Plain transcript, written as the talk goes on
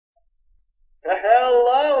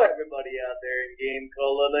Hello, everybody out there in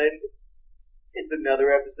GameCola Land. It's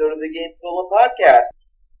another episode of the GameCola Podcast.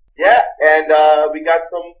 Yeah, and we got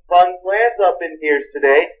some fun plans up in here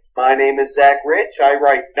today. My name is Zach Rich. I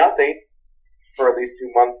write nothing for at least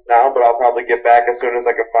 2 months now, but I'll probably get back as soon as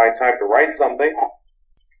I can find time to write something.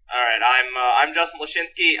 Alright, I'm Justin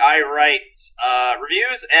Luschinksi. I write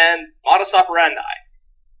reviews and modus operandi.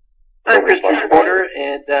 I'm Christian Porter,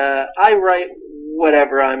 and I write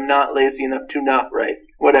whatever I'm not lazy enough to not write,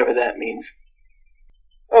 whatever that means.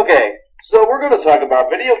 Okay, so we're going to talk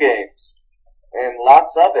about video games, and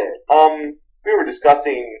lots of it. We were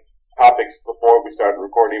discussing topics before we started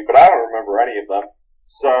recording, but I don't remember any of them.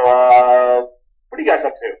 So, what are you guys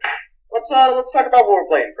up to? Let's talk about what we're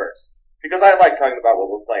playing first, because I like talking about what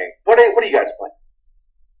we're playing. What are you guys playing?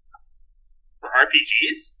 For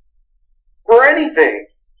RPGs? For anything.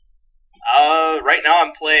 Right now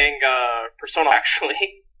I'm playing, Persona, actually.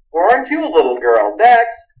 Or aren't you a little girl?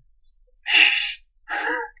 Next!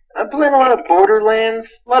 I'm playing a lot of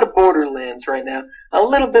Borderlands right now. A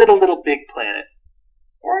little bit of LittleBigPlanet.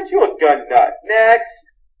 Or aren't you a gun nut?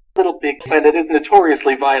 Next! LittleBigPlanet is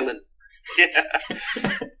notoriously violent. Yeah.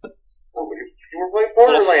 Oh, you were playing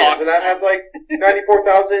Borderlands, and that has like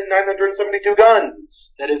 94,972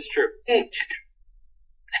 guns. That is true. Each.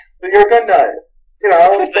 So you're a gun nut. You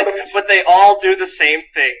know, but they all do the same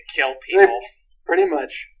thing, kill people. Pretty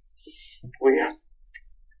much.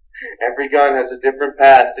 Every gun has a different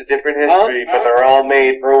past, a different history, but they're all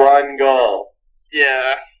made for one goal.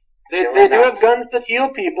 Yeah. They do have guns that heal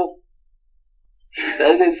people.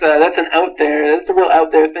 That's a real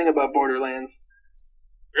out there thing about Borderlands.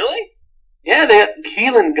 Really? Yeah, they have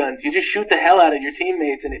healing guns. You just shoot the hell out of your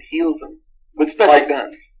teammates and it heals them. With special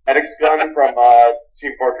guns. Medic's gun from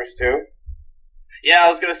Team Fortress 2. Yeah, I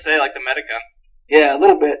was gonna say, like the medigun. Yeah, a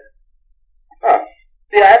little bit. Huh.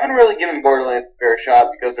 Yeah, I haven't really given Borderlands a fair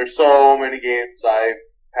shot because there's so many games I've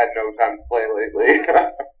had no time to play lately.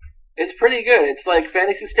 It's pretty good. It's like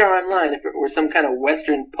Phantasy Star Online if it were some kind of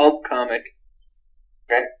Western pulp comic.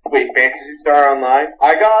 Wait, Phantasy Star Online?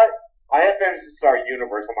 I had Phantasy Star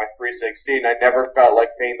Universe on my 360 and I never felt like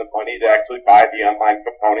paying the money to actually buy the online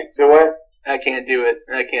component to it. I can't do it.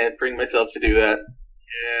 I can't bring myself to do that.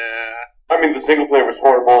 Yeah. I mean, the single player was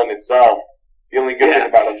horrible in itself. The only good thing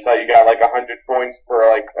about it is that you got like 100 points for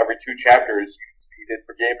like every 2 chapters you did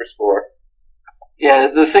for Gamerscore. Yeah,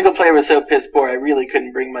 the single player was so piss poor I really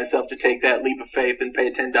couldn't bring myself to take that leap of faith and pay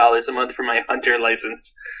 $10 a month for my Hunter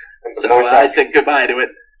license. So I said goodbye to it.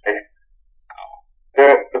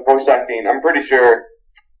 The voice acting, I'm pretty sure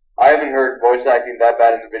I haven't heard voice acting that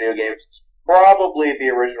bad in the video games. It's probably the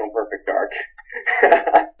original Perfect Dark.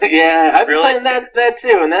 Yeah, I've been playing that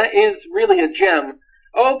too, and that is really a gem.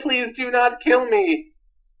 Oh, please do not kill me.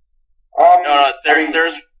 No,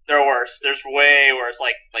 there's worse. There's way worse.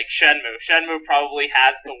 Like Shenmue. Shenmue probably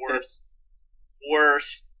has the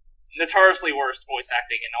worst, notoriously worst voice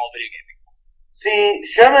acting in all video gaming. See,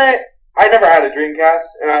 Shenmue, I never had a Dreamcast,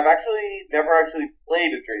 and I've actually never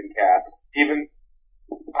played a Dreamcast. Even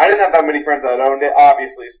I didn't have that many friends that owned it,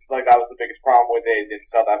 obviously, since like that was the biggest problem with it. It didn't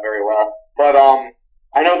sell that very well. But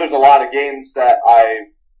I know there's a lot of games that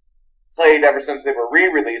I played ever since they were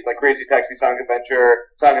re-released, like Crazy Taxi, Sonic Adventure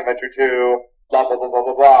 2, blah blah blah blah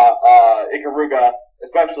blah blah, Ikaruga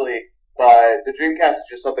especially. But the Dreamcast is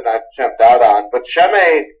just something I've jumped out on. But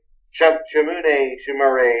Shimure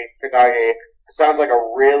Takagi sounds like a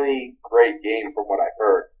really great game from what I've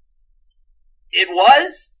heard. It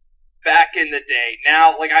was back in the day.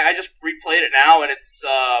 Now, like I just replayed it now, and it's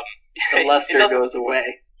the luster goes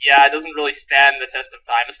away. Yeah, it doesn't really stand the test of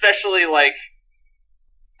time, especially like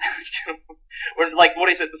when like what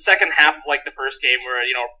is it? The second half of like the first game, where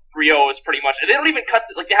Ryo is pretty much. They don't even cut.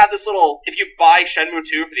 Like they have this little. If you buy Shenmue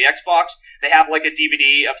 2 for the Xbox, they have like a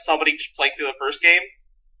DVD of somebody just playing through the first game,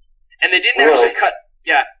 and they didn't actually cut.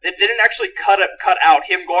 Yeah, they didn't actually cut out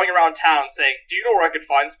him going around town saying, "Do you know where I could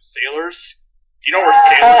find some sailors? Do you know where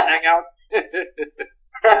sailors hang out?"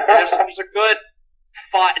 There's a good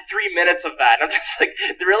 3 minutes of that. And I'm just like,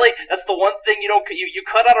 really? That's the one thing you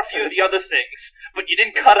cut out a few of the other things, but you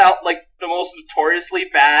didn't cut out like the most notoriously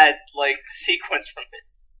bad like sequence from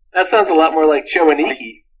it. That sounds a lot more like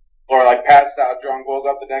Chowaniki. Or like passed out drunk, woke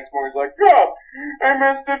up the next morning, he's like, "Oh, I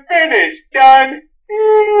must have finished. Done."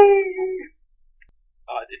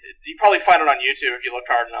 You probably find it on YouTube if you look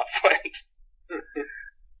hard enough, but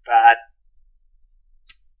it's bad.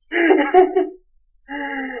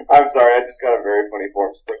 I'm sorry, I just got a very funny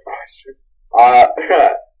form split question.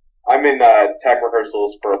 I'm in tech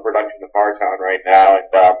rehearsals for a production of Our Town right now,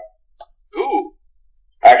 and Ooh.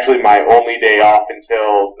 actually my only day off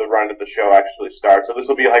until the run of the show actually starts. So this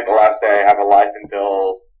will be like the last day I have alive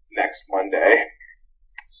until next Monday.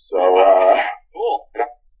 So, cool.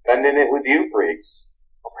 Spending it with you freaks.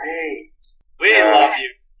 Great. We love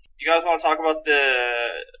you. You guys want to talk about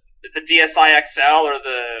the DSi XL or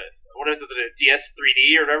the DS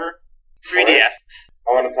 3D or whatever? 3DS.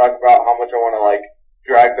 I want to talk about how much I want to, like,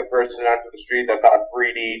 drag the person onto the street that thought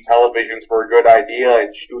 3D televisions were a good idea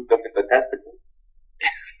and shoot them in the testicles.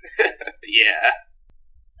 Yeah.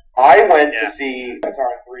 I went to see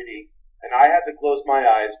Avatar in 3D, and I had to close my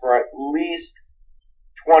eyes for at least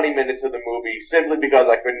 20 minutes of the movie simply because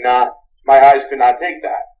my eyes could not take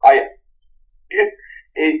that.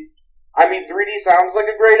 I mean, 3D sounds like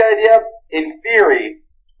a great idea in theory,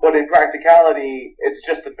 but in practicality, it's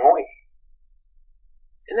just annoying.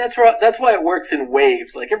 And that's why it works in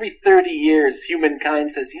waves. Like, every 30 years,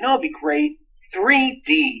 humankind says, it'd be great,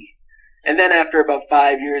 3D. And then after about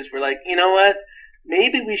 5 years, we're like, you know what?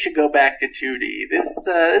 Maybe we should go back to 2D. This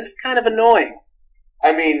is kind of annoying.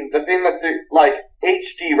 I mean, the thing that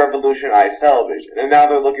HD revolutionized television, and now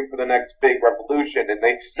they're looking for the next big revolution, and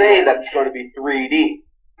they say that it's going to be 3D.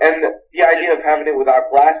 And the idea of having it without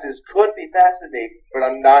glasses could be fascinating, but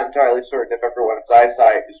I'm not entirely certain if everyone's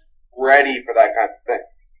eyesight is ready for that kind of thing.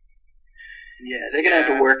 Yeah, they're going to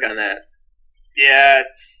have to work on that. Yeah,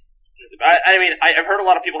 I mean, I've heard a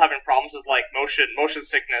lot of people having problems with, like, motion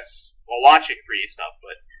sickness while watching 3D stuff,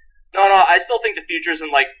 but no, I still think the future's in,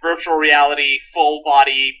 like, virtual reality, full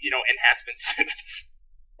body, enhancement suits.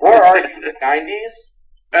 Or are you the 90s?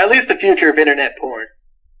 Or at least the future of internet porn.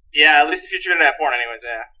 Yeah, at least the future of internet porn anyways,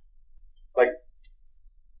 yeah. Like,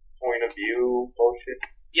 point of view motion?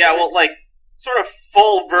 Yeah, well, like, sort of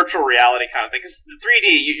full virtual reality kind of thing, because the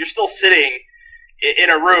 3D, you're still sitting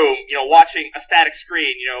in a room, watching a static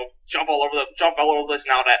screen, jump all over the place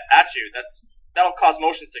now at you. That'll cause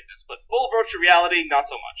motion sickness, but full virtual reality, not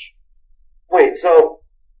so much. Wait, so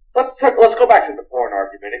let's go back to the porn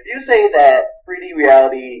argument. If you say that 3D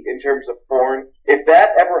reality in terms of porn, if that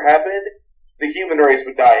ever happened, the human race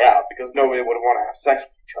would die out because nobody would want to have sex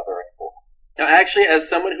with each other anymore. Now, actually, as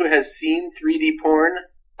someone who has seen 3D porn,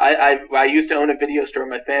 I used to own a video store.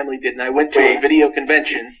 My family did, and I went to a video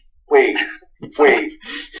convention. Wait.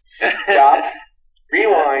 Stop.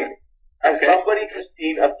 Rewind. As somebody who's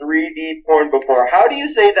seen a 3D porn before, how do you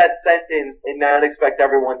say that sentence and not expect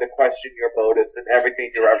everyone to question your motives and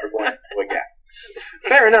everything you're ever going to do again?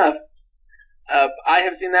 Fair enough. I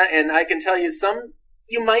have seen that, and I can tell you some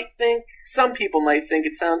people might think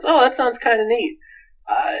it sounds, that sounds kind of neat.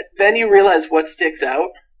 Then you realize what sticks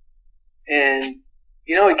out, and,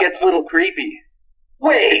 it gets a little creepy.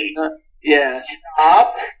 Wait! Yeah.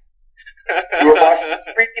 Stop! You were watching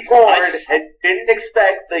 3D porn and didn't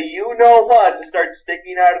expect the you-know-what to start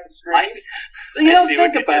sticking out of the screen? You don't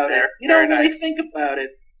think about it. You don't really think about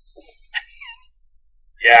it.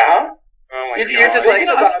 Yeah? Oh my God. You're just like,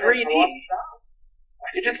 3D.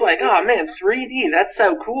 You're just like, oh man, 3D, that's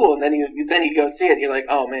so cool. And then you go see it, and you're like,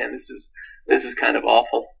 oh man, this is kind of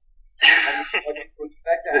awful.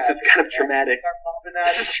 This is kind of traumatic.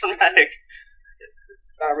 This is traumatic.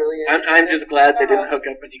 Not really. I'm just glad they didn't hook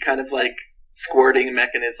up any kind of like squirting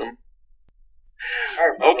mechanism.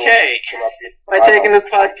 Okay. Am I taking this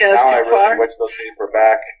podcast too far? I really wish those days were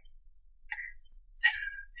back.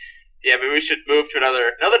 Yeah, but we should move to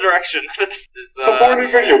another direction. So porn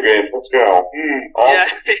and video games. Let's go.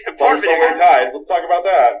 Porn video games. Ties. Let's talk about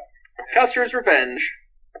that. Custer's Revenge.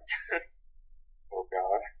 Oh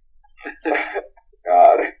God.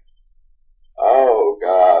 God. Oh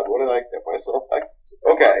God, what did I get myself back to?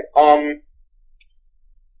 Okay,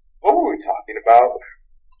 what were we talking about?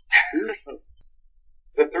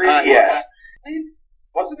 The 3DS.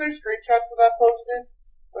 Wasn't there screenshots of that posted?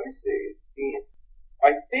 Let me see.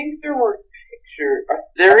 I think there were pictures.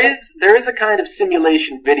 There is a kind of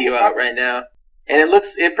simulation video out right now, and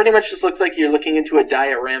it pretty much just looks like you're looking into a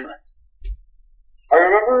diorama. I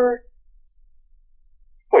remember.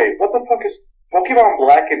 Wait, what the fuck is Pokemon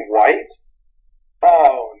Black and White?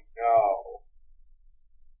 Oh no.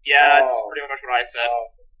 Yeah, that's pretty much what I said.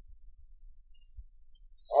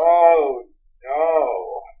 Oh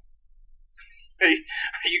no. Are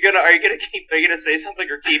you gonna say something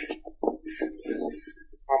or keep?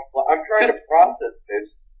 I'm trying to process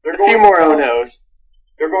this. A few more oh-nos.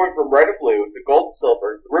 They're going from red and blue to gold and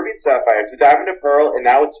silver to ruby and sapphire to diamond and pearl, and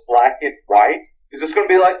now it's black and white. Is this going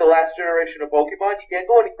to be like the last generation of Pokemon? You can't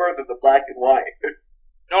go any further than black and white.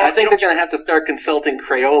 No, I think they're going to have to start consulting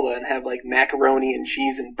Crayola and have, like, macaroni and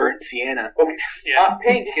cheese and burnt sienna. Hot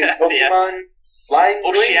pink in Pokemon Flying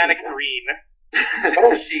Oceanic green.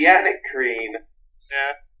 Oceanic green.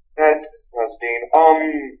 Yeah. That's disgusting.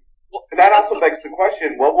 Well, That also begs the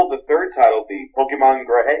question, what will the third title be? Pokemon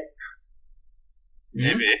Gray?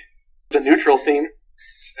 maybe. The neutral theme.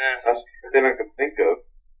 Yeah. That's the thing I could think of.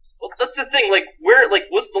 Well, that's the thing. Like, where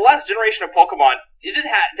was the last generation of Pokemon?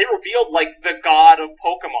 They revealed like the god of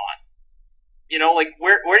Pokemon. You know, like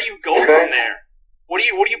where do you go from there? What do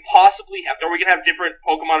you possibly have? Are we gonna have different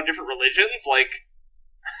Pokemon of different religions? Like,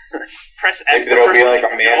 press X. Maybe there'll be like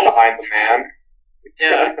a man behind the man.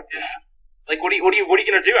 Yeah. Like, what are you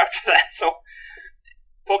gonna do after that? So,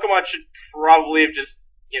 Pokemon should probably have just,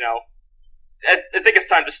 I think it's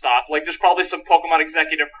time to stop. Like, there's probably some Pokemon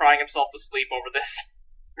executive crying himself to sleep over this.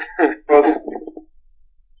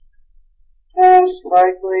 Most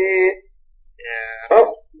likely. Yeah.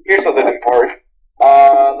 Oh, here's something important.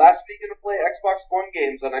 Last week to play Xbox One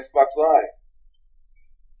games on Xbox Live.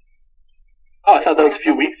 Oh, I thought that was a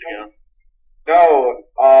few weeks ago. No,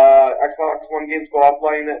 Xbox One games go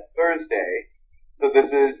offline Thursday, so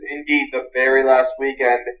this is indeed the very last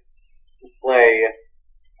weekend to play,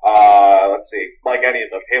 let's see, like any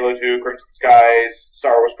of them. Halo 2, Crimson Skies,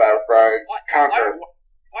 Star Wars Battlefront, Conquer.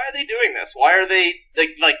 Why are they doing this? Why are they,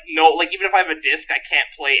 even if I have a disc, I can't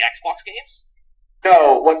play Xbox games?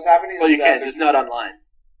 No, what's happening Well, is you can, just not online.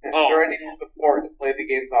 they're ending support to play the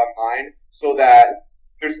games online, so that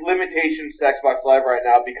there's limitations to Xbox Live right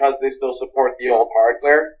now because they still support the old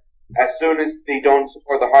hardware. As soon as they don't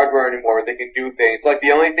support the hardware anymore, they can do things. Like,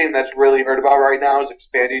 the only thing that's really heard about right now is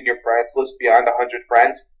expanding your friends list beyond 100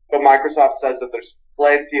 friends. But Microsoft says that there's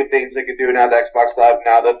plenty of things they can do now to Xbox Live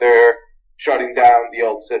now that they're shutting down the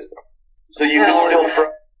old system. So you can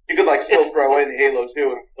still throw in Halo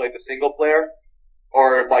 2 and play the single player,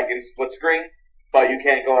 or like in split screen, but you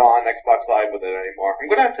can't go on Xbox Live with it anymore. I'm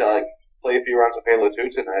gonna have to play a few rounds of Halo 2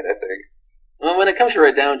 tonight, I think. Well, when it comes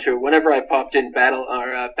right down to it, whenever I popped in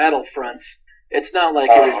Battlefronts, it's not like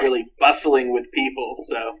it was really bustling with people,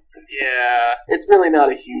 so Yeah. it's really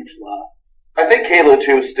not a huge loss. I think Halo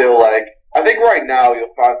 2 is still I think right now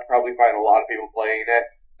you'll probably find a lot of people playing it,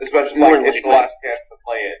 especially it's the last chance to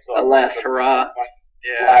play it. So a last hurrah.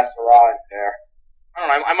 Yeah. Last hurrah in there. I don't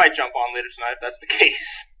know. I might jump on later tonight if that's the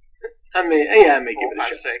case. I may give For it old a shot.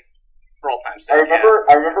 time's sake. For old time's sake. I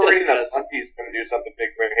remember Just reading that 'cause. Monkey's going to do something big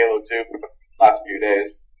for Halo 2 for the last few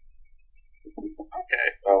days. Okay.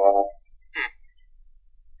 So,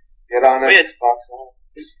 get on Wait. Xbox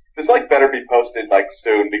Live. This better be posted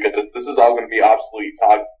soon because this is all going to be obsolete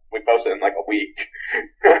talk. We post it in a week.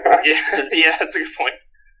 Yeah, that's a good point.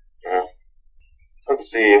 Yeah.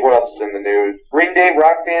 Let's see, what else is in the news? Green Day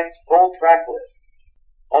Rock Band's full track list.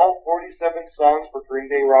 All 47 songs for Green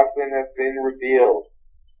Day Rock Band have been revealed.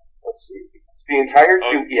 Let's see. It's the entire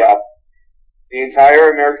Dookie album. The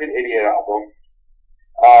entire American Idiot album.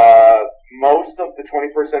 Most of the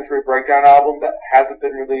 21st Century Breakdown album that hasn't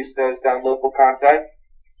been released as downloadable content.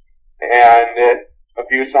 And a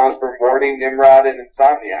few songs from Warning, Nimrod, and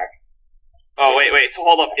Insomniac. Oh wait. So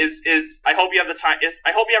hold up. Is I hope you have the time.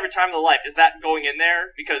 I hope you have your time of the life. Is that going in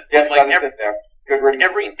there? Because Yes, that is in there. Good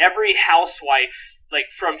riddance. every housewife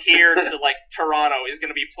from here to Toronto is going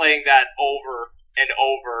to be playing that over and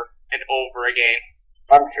over and over again.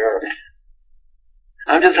 I'm sure.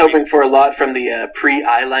 I'm just hoping for a lot from the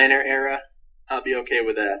pre-eyeliner era. I'll be okay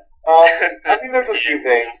with that. I mean, there's a few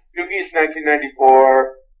things. Doogie's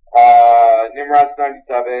 1994, Nimrod's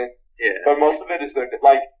 97, Yeah. but most of it is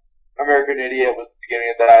American Idiot was the beginning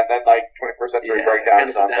of that, and then 21st Century Breakdown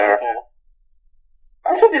is on there.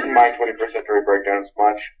 I actually didn't mind 21st Century Breakdown as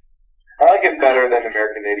much. I like it better than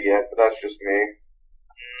American Idiot, but that's just me.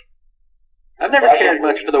 I've never cared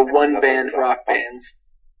much for the one-band rock bands.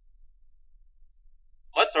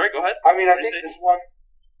 What? Sorry, go ahead. I mean, I think this one...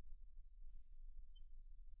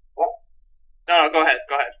 What? No, go ahead.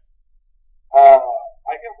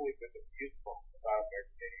 I can't believe there's a musical about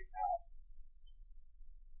American Idiot now.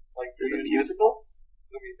 There's a musical?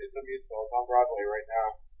 It's a musical. It's on Broadway right now.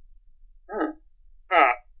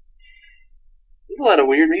 Huh. There's a lot of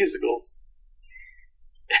weird musicals.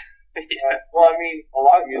 Yeah. Well, I mean, a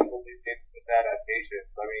lot of musicals these days are just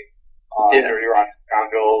adaptations. I mean, Dirty Rotten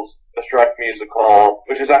Scoundrels, the Shrek musical,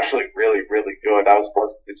 which is actually really, really good. I was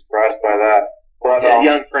pleasantly surprised by that. But,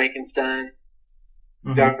 Young Frankenstein.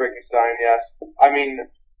 Young Frankenstein, yes. I mean,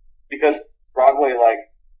 because Broadway,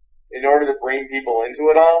 in order to bring people into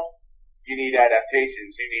it all, you need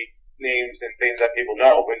adaptations. You need names and things that people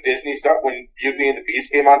know. When Beauty and the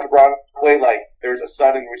Beast came onto Broadway, there was a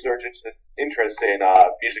sudden resurgence in interest in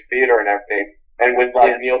music theater and everything. And with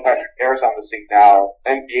Neil Patrick Harris on the scene now,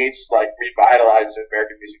 NPH revitalized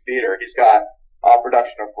American music theater. He's got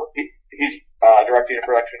he's directing a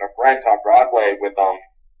production of Rent on Broadway with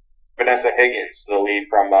Vanessa Higgins, the lead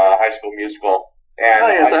from High School Musical. And oh,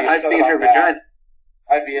 yes, I've seen her vagina.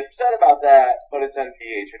 I'd be upset about that, but it's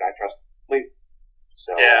NPH and I trust it completely.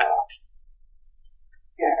 So, yeah.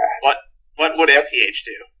 Yeah. What would MPH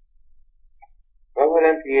do? What would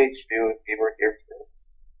MPH do if he were here today?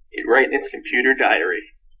 He'd write in his computer diary.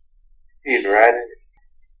 He'd write it.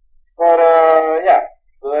 But, yeah.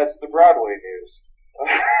 So that's the Broadway news.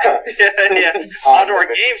 yeah. On to our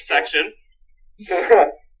games section. We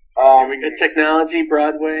got technology,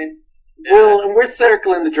 Broadway. Yeah. And we're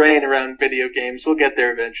circling the drain around video games. We'll get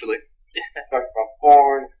there eventually. Talk about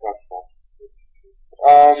porn.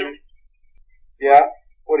 Yeah.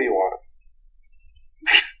 What do you want?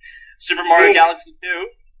 Super Mario Galaxy 2.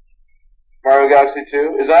 Mario Galaxy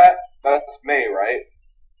 2? That's May, right?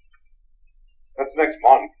 That's next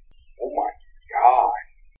month. Oh my god.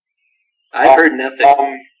 I've heard nothing.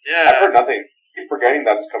 Yeah. I've heard nothing. Keep forgetting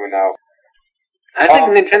that it's coming out. I think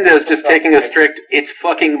Nintendo's just taking a strict, it's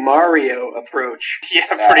fucking Mario approach. Yeah,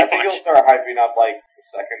 pretty much. I think you'll start hyping up, like, the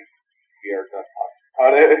second year to talk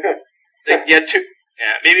about it.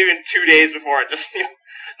 Maybe even 2 days before it. Just,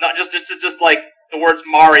 not just like the words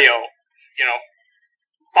Mario,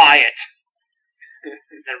 buy it.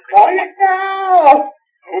 Buy it now!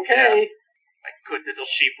 Okay. Like good little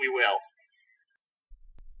sheep, we will.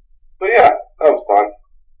 But yeah, that was fun.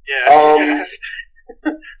 Yeah.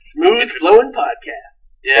 Smooth flowing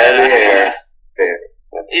podcast. Yeah.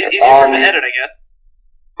 Easy for the edit, I guess.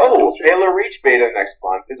 Oh, Halo Reach beta next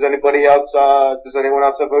month. Does anyone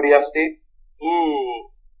else have ODF, Steve? Ooh,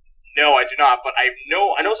 no, I do not. But I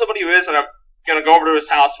know somebody who is, and I'm gonna go over to his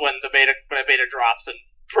house when the beta drops and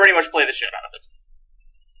pretty much play the shit out of it.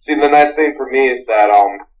 See, the nice thing for me is that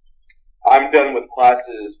I'm done with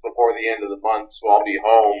classes before the end of the month, so I'll be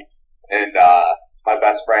home, and my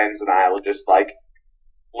best friends and I will just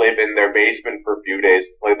live in their basement for a few days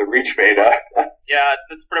and play the Reach beta. Yeah,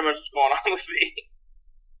 that's pretty much what's going on with me.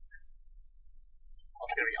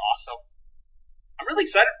 It's gonna be awesome. I'm really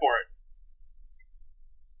excited for it.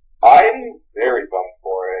 I'm very bummed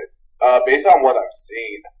for it. Based on what I've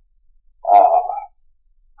seen,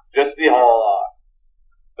 just the whole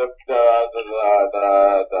the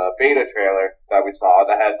beta trailer that we saw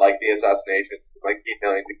that had the assassination,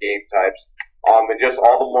 detailing the game types, and just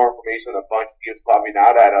all the more information a bunch of games popping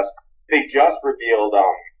out at us. They just revealed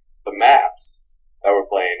the maps that we're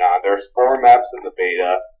playing on. There's 4 maps in the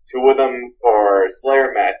beta, 2 of them for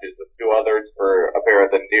Slayer matches, and 2 others for a pair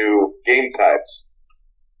of the new game types.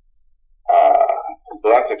 So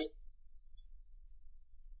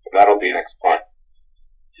that'll be next month.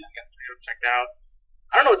 Yeah, I gotta go check it out.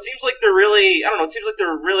 I don't know. It seems like they're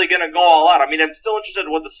really gonna go all out. I mean, I'm still interested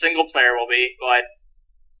in what the single player will be, but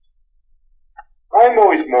I'm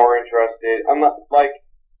always more interested. I'm not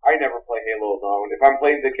I never play Halo alone. If I'm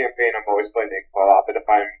playing the campaign, I'm always playing it co-op. And if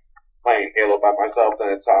I'm playing Halo by myself, then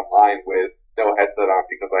it's online with no headset on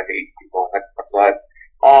because I hate people on Xbox Live.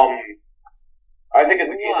 I think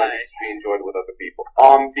it's a game that needs to be enjoyed with other people.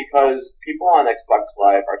 Because people on Xbox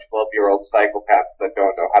Live are 12-year-old psychopaths that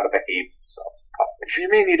don't know how to behave themselves. You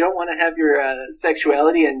mean you don't want to have your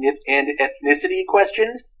sexuality and ethnicity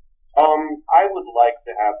questioned? I would like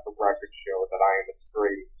to have the record show that I am a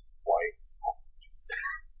straight white.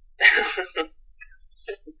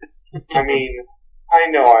 I mean, I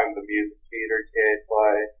know I'm the music theater kid,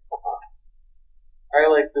 but I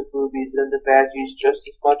like the boobies and the veggies just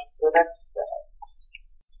as much as the next guy.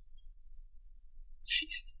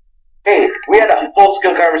 Jesus. Hey, we had a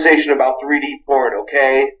full-scale conversation about 3D porn,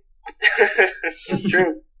 okay? It's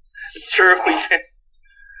true. It's true.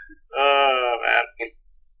 Oh, man.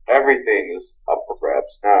 Everything is up for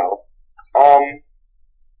grabs now.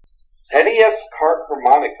 NES Cart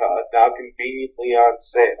Harmonica now conveniently on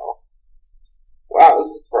sale. Wow, this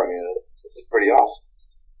is pretty awesome.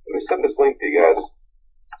 Let me send this link to you guys.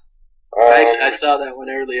 I saw that one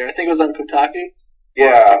earlier. I think it was on Kotaku.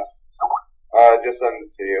 Yeah. Just send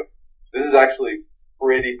it to you. This is actually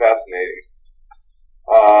pretty fascinating.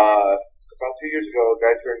 About 2 years ago, a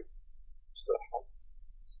guy turned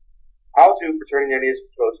how-to for turning NES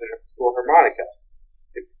controllers into a harmonica.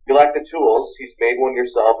 If you like the tools, he's made one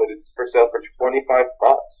yourself, and it's for sale for $25.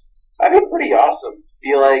 That'd be pretty awesome.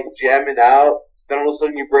 Be jamming out, then all of a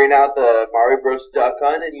sudden you bring out the Mario Bros. Duck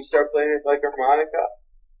Hunt, and you start playing it like harmonica.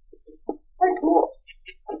 Pretty cool.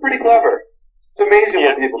 It's pretty clever. It's amazing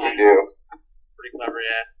what people can do. It's pretty clever,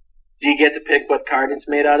 yeah. Do you get to pick what card it's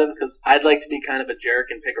made out of? Because I'd like to be kind of a jerk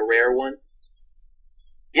and pick a rare one.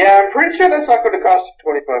 Yeah, I'm pretty sure that's not going to cost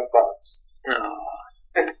you $25. Oh.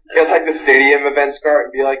 Get the stadium events card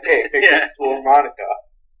and be like, hey, pick this tool harmonica.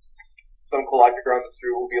 some collector on the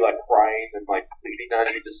street will be like crying and like pleading on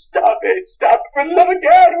you to stop it for the love of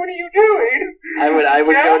God, what are you doing? I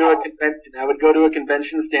would go to a convention. I would go to a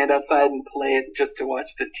convention, stand outside and play it just to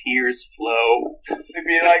watch the tears flow. They'd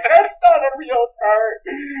be like, that's not a real card.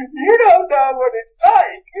 You don't know what it's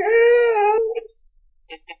like.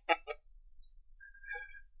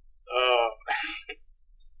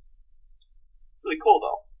 Really cool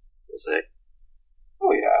though, we'll say.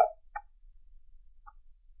 Oh yeah.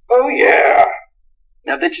 Oh yeah.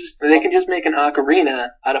 Now they can just make an ocarina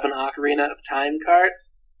out of an Ocarina of Time card.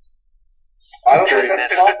 I don't think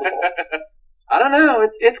that's possible. I don't know.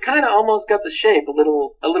 It's kind of almost got the shape. A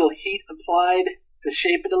little heat applied to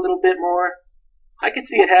shape it a little bit more. I could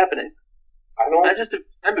see it happening.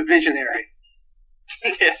 I'm a visionary.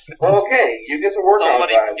 Yeah. Okay, you get to work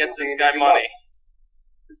Somebody on that. gets this guy money.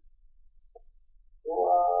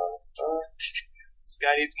 This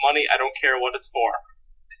guy needs money. I don't care what it's for.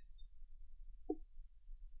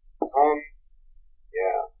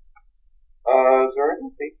 Yeah. Is there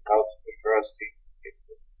anything else interesting?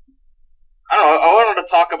 I don't know. I wanted to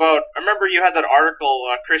talk about. I remember you had that article,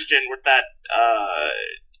 Christian, with that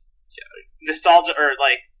nostalgia or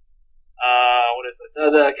like what is it?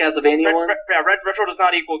 The Castlevania one. Retro does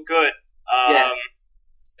not equal good. Yeah.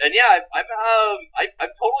 And yeah, I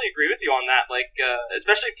totally agree with you on that. Like,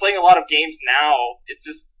 especially playing a lot of games now, it's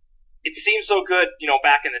just it seems so good,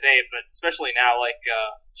 back in the day, but especially now, like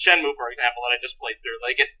Shenmue, for example, that I just played through.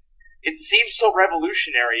 Like it seems so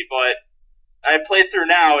revolutionary, but I played through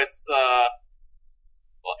now. It's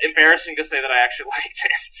embarrassing to say that I actually liked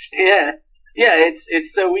it. Yeah,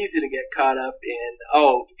 it's so easy to get caught up in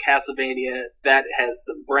Castlevania. That has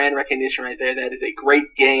some brand recognition right there. That is a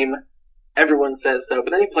great game. Everyone says so,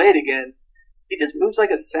 but then you play it again. It just moves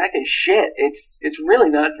like a sack of shit. It's really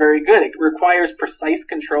not very good. It requires precise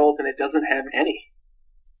controls, and it doesn't have any.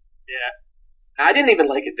 Yeah. I didn't even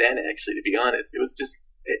like it then, actually, to be honest. It was just...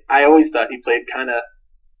 I always thought he played kind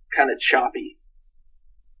of choppy.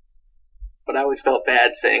 But I always felt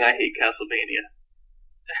bad saying I hate Castlevania.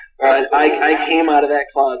 I came out of that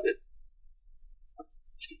closet.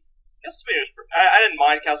 I didn't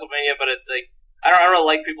mind Castlevania, but I don't really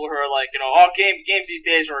like people who are like, games these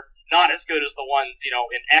days are not as good as the ones, in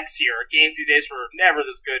X here. Games these days were never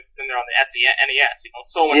this good when they're on the NES.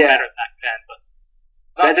 So much better back then. But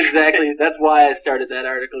that's why I started that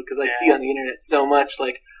article, because I see on the internet so much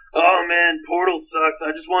like, oh man, Portal sucks.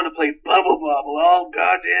 I just want to play Bubble Bobble all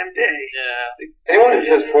goddamn day. Yeah. Anyone who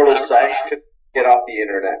says Portal sucks could get off the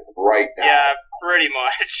internet right now. Yeah, pretty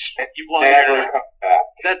much. You've lost Never your internet. come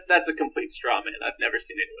back. That's a complete straw man. I've never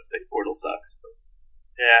seen anyone say Portal sucks.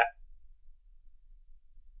 Yeah.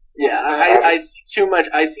 Yeah, I see too much.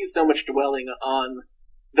 I see so much dwelling on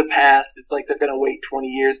the past. It's like they're going to wait 20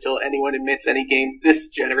 years till anyone admits any games this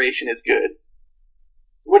generation is good.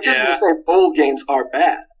 Which isn't to say old games are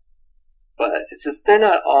bad, but it's just they're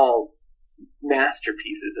not all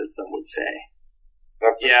masterpieces, as some would say.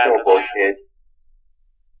 Except for Snowboard Kid.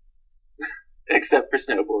 Except for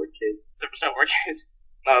Snowboard Kids.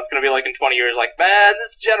 No, it's gonna be like in 20 years, like, man,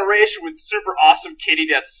 this generation with super awesome kitty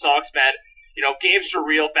death sucks, man. Games are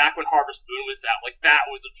real back when Harvest Moon was out. Like, that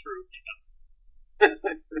was a truth.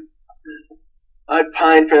 I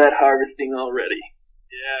pine for that harvesting already.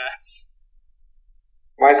 Yeah.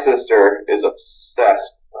 My sister is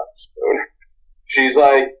obsessed with Harvest Moon. She's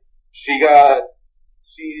like, she had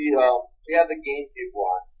the GameCube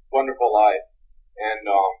one, Wonderful Life, and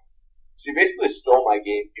she basically stole my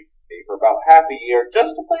GameCube from me for about half a year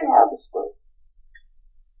just to play Harvest Moon.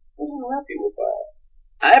 I wasn't happy with that.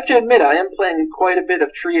 I have to admit, I am playing quite a bit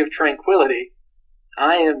of Tree of Tranquility.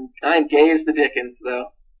 I am gay as the Dickens,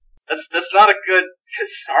 though. That's not a good,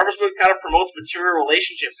 because Harvest Moon kind of promotes mature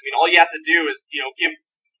relationships. I mean, all you have to do is,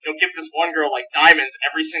 give this one girl like diamonds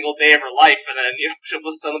every single day of her life, and then she'll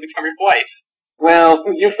suddenly become your wife. Well,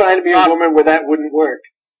 you find me a woman where that wouldn't work.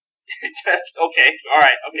 Okay,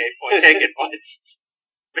 alright, okay, point taken, but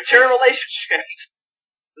mature relationship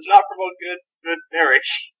does not promote good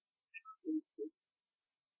marriage.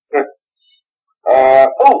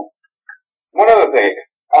 One other thing.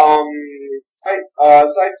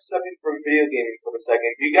 Sidestepping from video gaming for a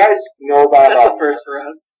second. Do you guys know about... That's a first for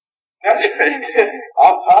us.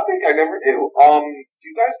 Off topic? I never knew. Do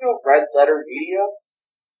you guys know Red Letter Media?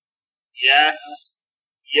 Yes.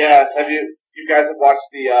 Yes. Have you guys have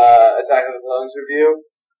watched the Attack of the Clones review?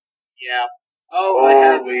 Yeah. Oh, I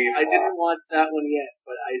have. I didn't watch that one yet,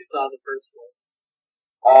 but I saw the first one.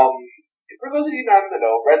 For those of you not in the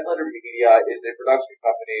know, Red Letter Media is a production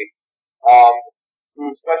company who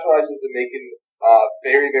specializes in making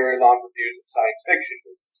very, very long reviews of science fiction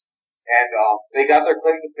movies. And they got their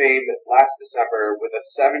claim to fame last December with a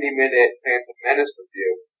 70-minute Phantom Menace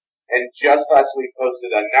review, and just last week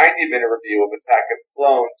posted a 90-minute review of Attack of the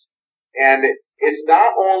Clones. And it's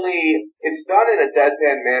not only, it's done in a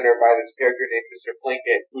deadpan manner by this character named Mr.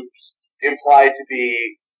 Plinkett, who's implied to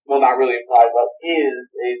be, well, not really implied, but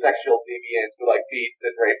is a sexual deviant who, like, beats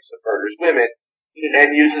and rapes and murders women,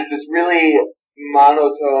 and uses this really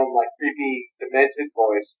monotone, like, creepy, demented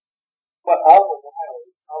voice. But all the while,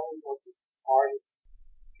 it's probably one of the hardest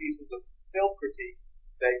pieces of film critique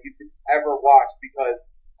that you could ever watch,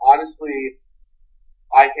 because, honestly,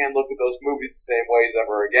 I can't look at those movies the same way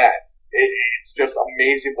ever again. It's just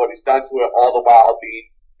amazing what he's done to it, all the while being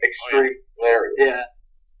extremely hilarious. Yeah.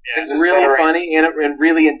 It's really funny and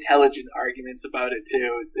really intelligent arguments about it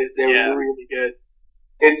too. They're really good.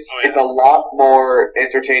 It's a lot more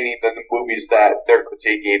entertaining than the movies that they're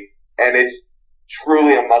critiquing, and it's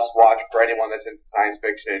truly a must-watch for anyone that's into science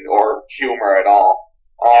fiction or humor at all.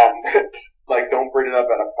 Like, don't bring it up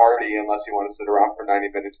at a party unless you want to sit around for 90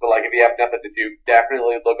 minutes. But, like, if you have nothing to do,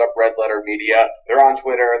 definitely look up Red Letter Media. They're on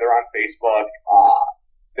Twitter. They're on Facebook.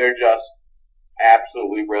 They're just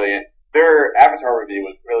absolutely brilliant. Their Avatar review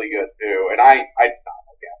was really good, too. And I like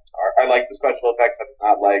Avatar. I like the special effects. I do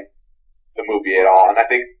not like the movie at all. And I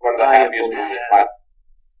think one of the happiest movies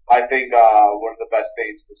I think one of the best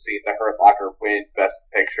things was seeing the Hurt Locker win Best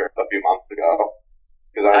Picture a few months ago.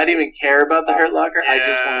 I didn't even care about the Hurt Locker. Yeah. I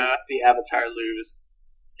just wanted to see Avatar lose.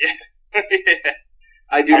 Yeah.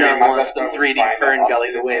 I do not want the 3D Fern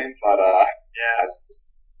Gully to win. But,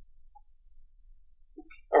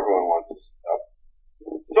 everyone wants this stuff.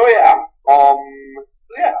 So,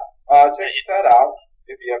 check that out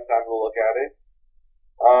if you have time to look at it.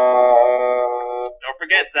 Don't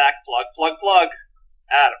forget, Zach, plug.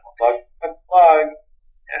 Adam. Plug.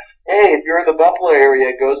 Hey, if you're in the Buffalo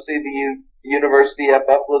area, go see the University at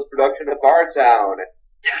Buffalo's production of Bardstown.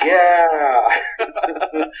 Yeah.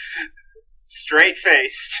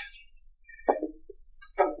 Straight-faced.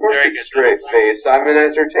 Of course it's straight-faced. I'm an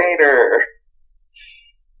entertainer.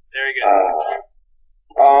 Very good.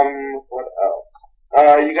 What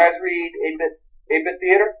else? You guys read 8-Bit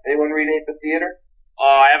Theater? Anyone read 8-Bit Theater?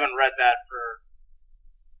 Oh, I haven't read that for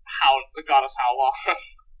God knows how long.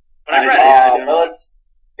 But I read it. Well,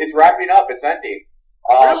 it's wrapping up. It's ending.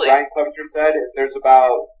 Really? Brian Clevenger said there's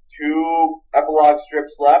about 2 epilogue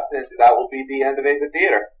strips left, and that will be the end of 8-Bit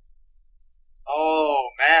Theater. Oh,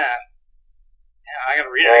 man. Yeah, I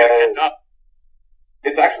gotta read it. I gotta catch up.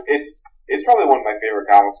 It's probably one of my favorite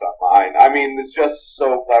comics online. I mean, it's just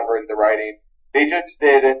so clever in the writing. They just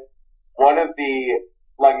did one of the,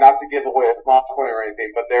 like, not to give away a plot point or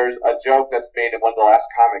anything, but there's a joke that's made in one of the last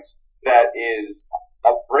comics that is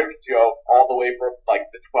a brick joke all the way from, like,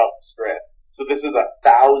 the 12th strip. So this is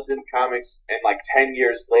 1,000 comics and, like, 10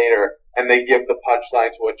 years later, and they give the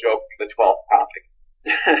punchline to a joke from the 12th comic.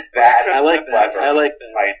 That's I like that. clever. I like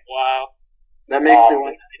that. Right? Wow. That makes me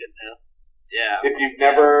want to read it now. Yeah. If you've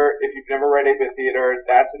never read 8-Bit Theater,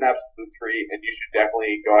 that's an absolute treat, and you should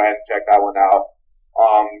definitely go ahead and check that one out.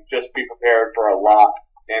 Just be prepared for a lot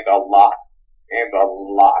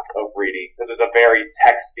of reading, because it's a very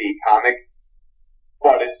texty comic,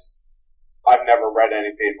 but I've never read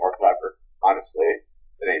anything more clever, honestly,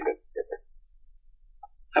 than 8-Bit Theater.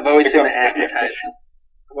 I've always seen the advertisement.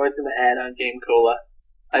 I've always seen the ad on GameCola.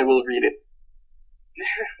 I will read it.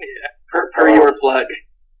 Yeah. Per your plug.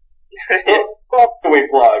 What can we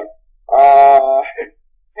plug?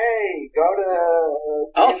 Hey, go to...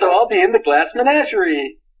 Also, I'll be in the Glass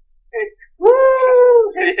Menagerie. Hey,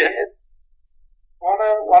 woo! Yeah.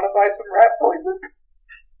 Wanna buy some rat poison?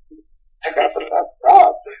 I got the best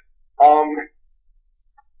stuff.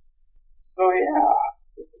 So yeah,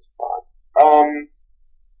 this is fun.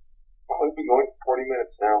 We've been going for 40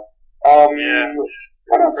 minutes now. Yeah.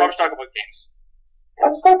 What else? Let's talk about games.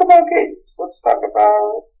 Let's talk about games. Let's talk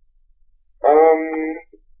about,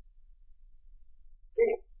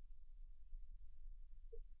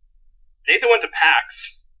 Nathan went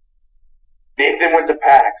to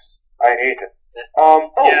PAX. I hate it.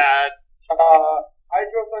 Yeah.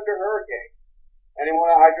 Hydro Thunder Hurricane. Anyone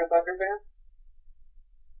a Hydro Thunder fan?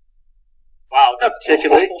 Wow, Not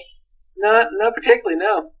particularly. Not particularly,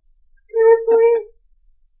 no. Seriously?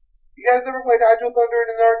 You guys never played Hydro Thunder in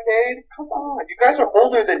an arcade? Come on, you guys are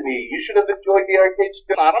older than me. You should have enjoyed the arcades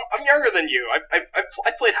too. I'm younger than you.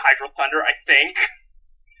 I played Hydro Thunder, I think.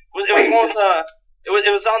 It was one of the. It was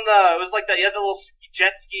like that. You had the little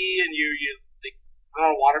jet ski, and you run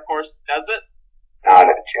on a water course. Does it? Not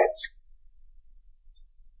a jet ski.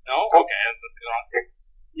 No. Okay.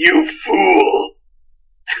 You fool!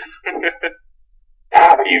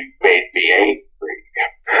 Now you've made me angry.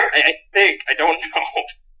 I think. I don't know.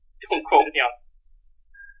 Don't quote me on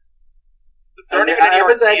I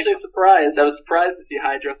was actually surprised. I was surprised to see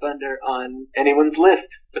Hydro Thunder on anyone's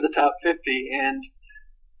list for the top 50, and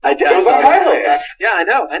it was on my list. Yeah, I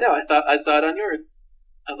know. I thought I saw it on yours.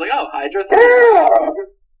 I was like, oh, Hydro Thunder. Yeah.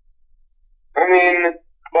 I mean,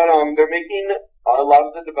 but they're making a lot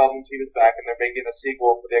of the development team is back, and they're making a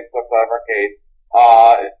sequel for the Xbox Live Arcade.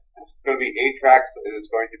 It's going to be 8 tracks, and it's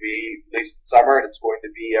going to be released in summer, and it's going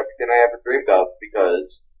to be everything I ever dreamed of,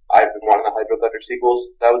 because I've been wanting the Hydro Thunder sequels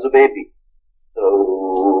since I was a baby.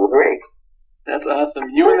 So, great. That's awesome.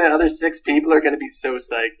 You and the other 6 people are going to be so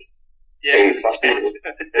psyched. Yeah.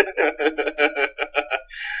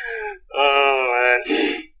 Oh, man.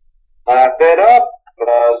 Laugh it up,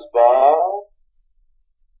 Buzzball.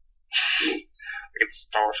 I get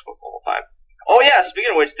Star Wars quotes all the time. Oh yeah,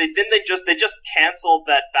 speaking of which, they just canceled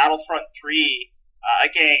that Battlefront 3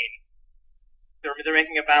 again. They're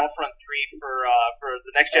making a Battlefront 3 for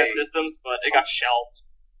the next gen systems, but it got shelved.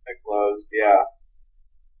 It closed, yeah.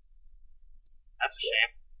 That's a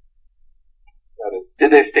shame. That is.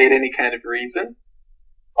 Did they state any kind of reason?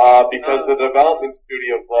 Because the development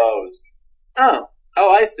studio closed. Oh,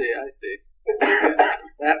 I see.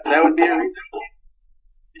 That would be a reason.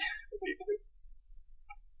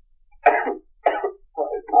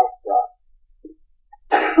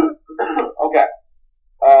 Okay.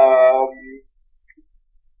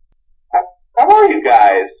 How are you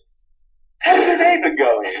guys? How's your day been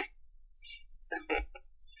going?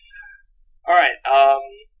 Alright, let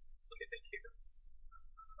me think here.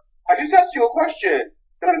 I just asked you a question.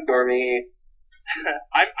 Don't ignore me.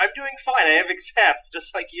 I'm doing fine. I have exams,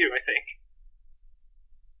 just like you, I think.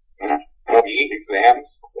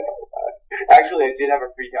 Exams? Actually, I did have a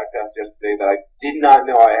pre-calc test yesterday that I did not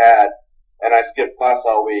know I had, and I skipped class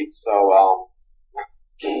all week, so,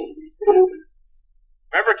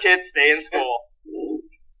 Remember, kids, stay in school.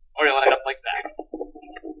 Or you'll end up like that.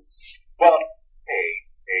 Well, hey.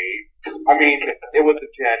 I mean, it was a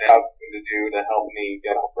Gen Ed thing to do to help me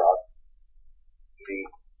get on Broadway.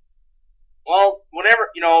 Well, whenever,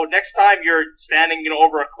 next time you're standing,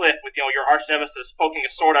 over a cliff with, your arch nemesis poking a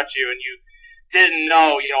sword at you and you didn't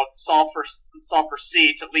know, solve for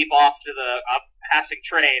C to leap off to the passing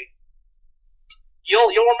train,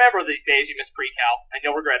 you'll remember these days you missed pre-cal, and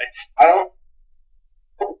you'll regret it. I don't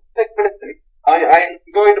think I'm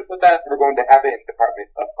going to put that, we're going to have it in Department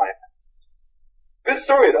of Finance. Good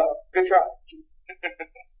story, though. Good try. Oh,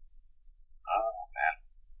 man.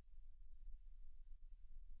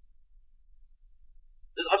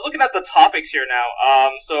 I'm looking at the topics here now.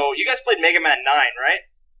 So you guys played Mega Man 9, right?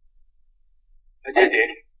 I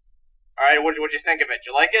did. Alright, what'd you think of it?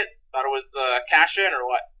 Did you like it? Thought it was cash-in, or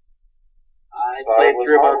what? I played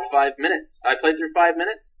through about 5 minutes.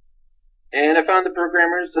 And I found the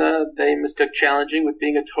programmers, they mistook challenging with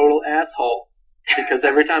being a total asshole. Because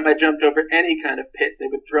every time I jumped over any kind of pit, they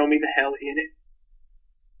would throw me the hell in it.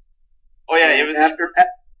 Oh yeah, it was... After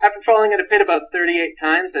falling in a pit about 38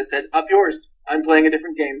 times, I said, up yours. I'm playing a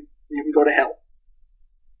different game. You can go to hell.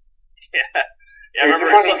 Yeah, I remember...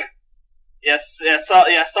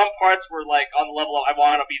 Some parts were like on the level of I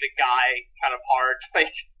want to be the guy kind of hard.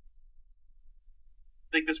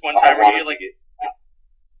 Like this one time where you're like,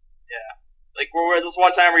 where this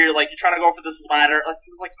one time where you're trying to go for this ladder. It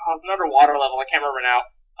was an underwater level. I can't remember now.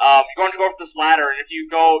 You're going to go for this ladder, and if you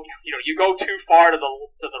go, you go too far to the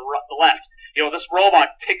left. This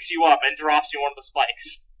robot picks you up and drops you one of the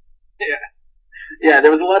spikes. Yeah,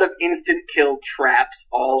 there was a lot of instant kill traps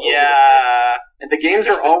all over the place. And the games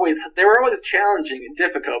were always challenging and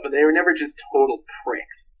difficult, but they were never just total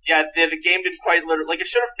pricks. Yeah, the game didn't quite literally, it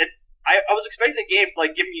should have, I was expecting the game to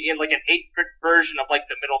give me an 8-bit version of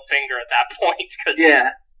the middle finger at that point, cause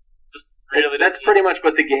just really that's pretty much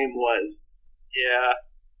what the game was. Yeah.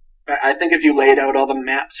 I think if you laid out all the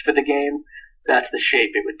maps for the game, that's the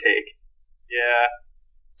shape it would take. Yeah.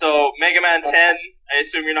 So, Mega Man 10, I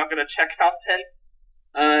assume you're not going to check out 10?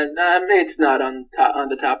 It's not on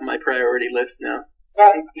the top of my priority list now.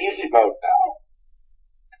 Got an easy mode now.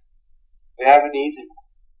 They have an easy mode.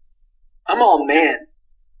 I'm all man.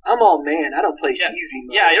 I don't play easy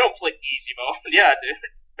mode. Yeah, you don't play easy mode. Yeah, dude.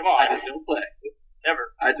 Come on. I just don't play.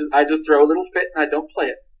 Never. I just throw a little fit and I don't play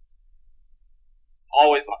it.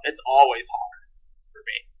 It's always hard for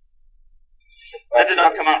me. That did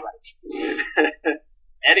not come out right.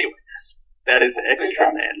 Anyways. That is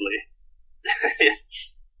extra manly.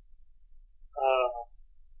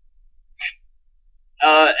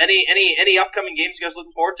 Any upcoming games you guys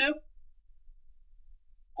looking forward to?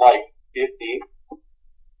 50.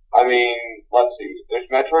 I mean, let's see. There's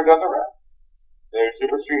Metroid on the road. There's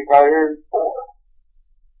Super Street Fighter 4.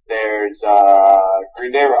 There's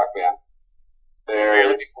Green Day Rock Band. Are you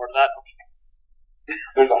looking forward to that? Okay.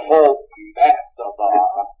 There's a whole mess of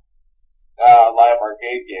live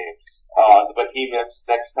arcade games. The Behemoth's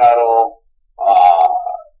next title.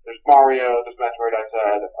 There's Mario. There's Metroid. I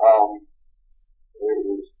said.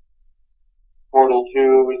 Portal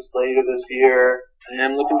 2 is later this year. I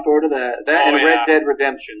am looking forward to that. That and Red Dead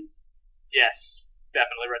Redemption. Yes,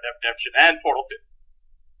 definitely Red Dead Redemption and Portal 2.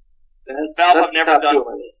 That's have never top done 2 on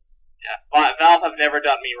my list. Yeah, Valve have never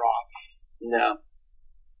done me wrong. No.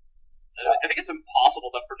 I think it's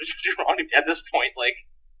impossible for them to do wrong at this point. Like,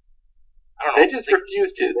 I don't know. They just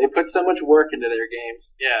refuse to. They put so much work into their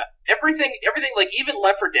games. Yeah, everything. Like even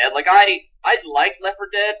Left 4 Dead. Like I like Left 4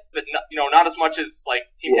 Dead, but not as much as like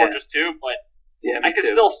Team Fortress 2. But yeah, I can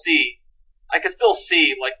still see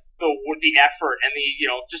like the effort and the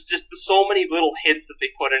just the so many little hits that they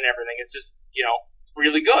put in everything. It's just it's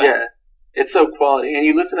really good. Yeah, it's so quality. And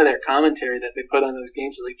you listen to their commentary that they put on those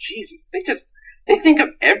games, you're like, Jesus, they think of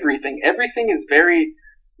everything. Everything is very,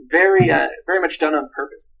 very, very much done on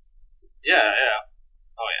purpose. Yeah.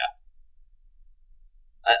 Oh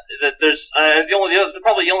yeah. There's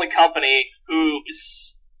probably the only company who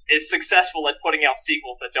is successful at putting out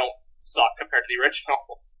sequels that don't suck compared to the original.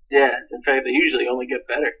 Yeah, in fact, they usually only get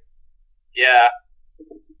better. Yeah.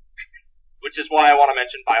 Which is why I want to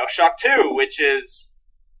mention BioShock 2, which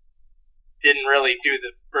didn't really do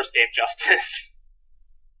the first game justice.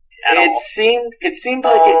 It seemed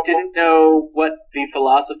like it didn't know what the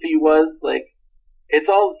philosophy was. Like, it's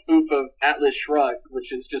all a spoof of Atlas Shrugged,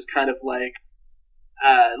 which is just kind of like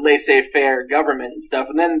laissez-faire government and stuff.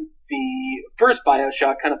 And then the first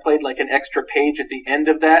BioShock kind of played like an extra page at the end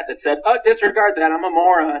of that said, "Oh, disregard that, I'm a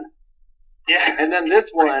moron." Yeah. And then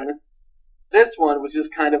this one was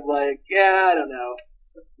just kind of like, yeah, I don't know.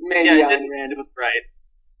 Maybe Ayn Rand was right.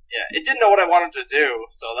 Yeah, it didn't know what I wanted to do,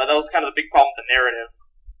 so that was kind of the big problem with the narrative.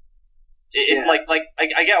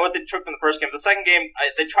 I get what they took from the first game. The second game,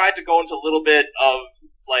 they tried to go into a little bit of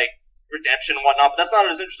like redemption and whatnot, but that's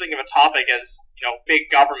not as interesting of a topic as big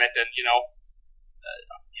government and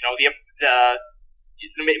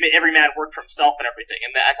every man worked for himself and everything,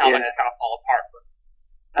 and that how that can kind of fall apart.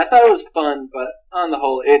 I thought it was fun, but on the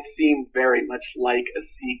whole, it seemed very much like a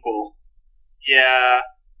sequel. Yeah.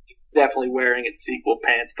 It's definitely wearing its sequel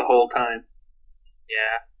pants the whole time.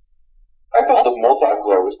 Yeah. I thought the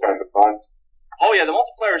multiplayer was kind of fun. Oh yeah, the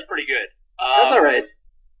multiplayer is pretty good. That's alright.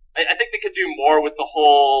 I think they could do more with the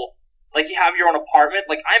whole, like, you have your own apartment.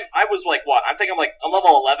 Like, I was like, what? I'm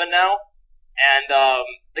level 11 now, and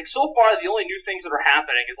like so far the only new things that are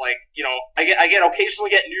happening is like, I occasionally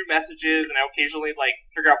get new messages, and I occasionally like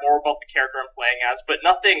figure out more about the character I'm playing as, but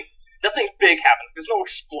nothing big happens. There's no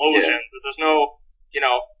explosions. Yeah. There's no,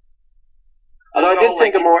 Although I did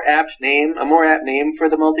think a more apt name for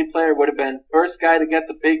the multiplayer would have been first guy to get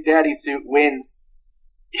the Big Daddy suit wins.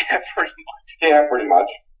 Yeah, pretty much. Yeah, pretty much.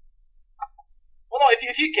 Well, no, if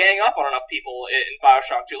you gang up on enough people in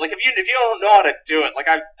BioShock 2, like if you don't know how to do it, like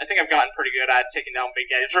I think I've gotten pretty good at taking down Big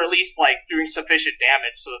Daddies, or at least like doing sufficient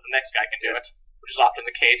damage so that the next guy can do it, which is often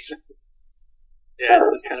the case. Yeah, it's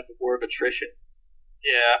just kind of a war of attrition.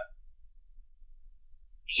 Yeah.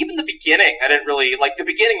 Even the beginning, I didn't really like. The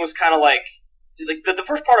beginning was kind of like the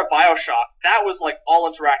first part of BioShock. That was like all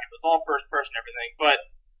interactive. It was all first person, everything. But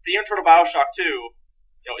the intro to BioShock 2,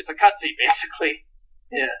 it's a cutscene basically.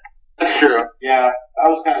 Yeah. That's true. Yeah, that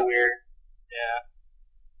was kind of weird. Yeah.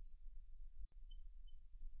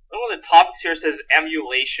 One of the topics here says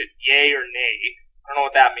emulation, yay or nay. I don't know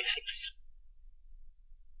what that means.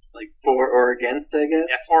 Like for or against, I guess?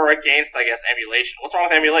 Yeah, for or against, I guess, emulation. What's wrong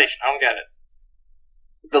with emulation? I don't get it.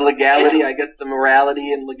 The legality, I guess the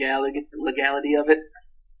morality and legality of it.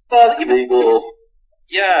 Fuck legal.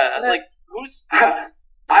 Yeah, like, who's...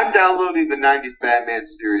 I'm downloading the 90s Batman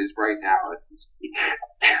series right now as we speak.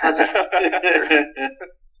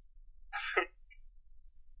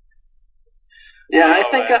 Yeah, I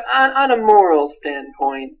think on a moral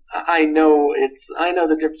standpoint, I know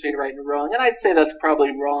the difference between right and wrong, and I'd say that's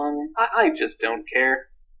probably wrong. I just don't care.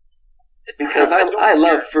 Because I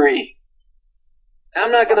love free. I'm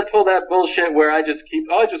not going to pull that bullshit where I just keep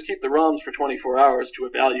the ROMs for 24 hours to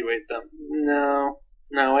evaluate them. No,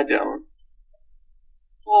 I don't.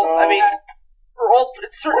 Well, I mean,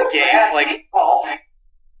 it's certain games, like...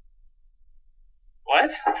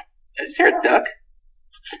 What? I just hear a duck.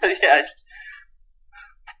 Yeah.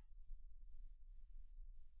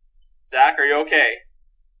 Zach, are you okay?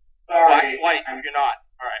 Black twice if you're not.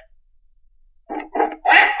 Alright.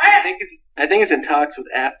 I think he's in talks with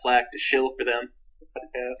Affleck to shill for them.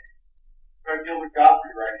 Podcast. Got Gilbert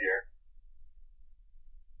Gottfried right here.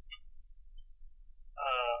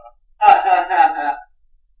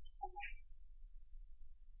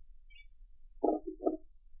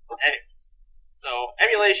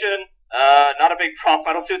 translation, not a big problem.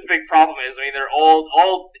 I don't see what the big problem is. I mean, they're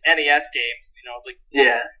old NES games, like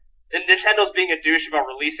Yeah. and Nintendo's being a douche about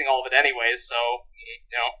releasing all of it anyways. So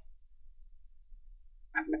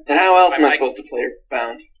And how else am I supposed to play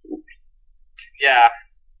Bound? yeah.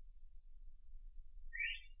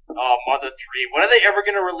 Oh, Mother 3. When are they ever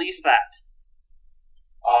going to release that?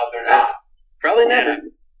 They're not. Probably never.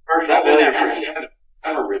 First That of was all,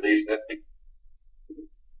 never released it.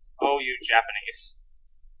 Oh, you Japanese.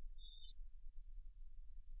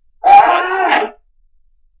 Ah!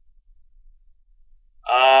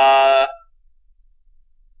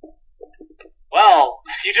 Well,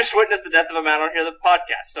 you just witnessed the death of a man on here the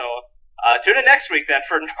podcast, so tune in next week then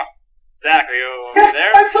for Zach, are you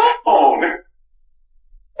there? My cell phone!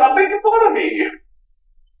 Stop making fun of me!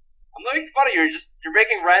 I'm not making fun of you, you're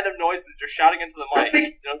making random noises, you're shouting into the mic.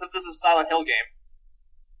 As if this is a Silent Hill game.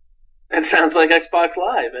 That sounds like Xbox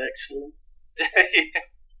Live, actually.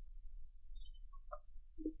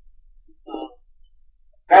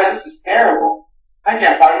 Guys, this is terrible. I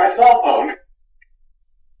can't find my cell phone.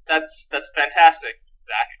 That's fantastic,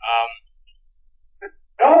 Zach.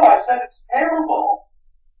 No, I said it's terrible.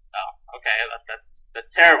 Oh, okay, that's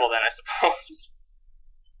terrible then, I suppose.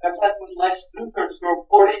 That's like when Lex Luthor scored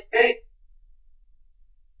 40 feet.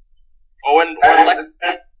 Oh, and Lex...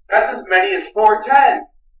 That's as many as 4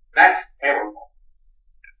 tens. That's terrible.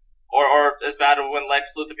 Or as bad as when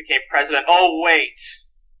Lex Luthor became president. Oh, wait.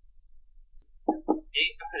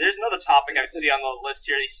 There's another topic I see on the list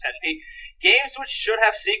here that he sent me. Games which should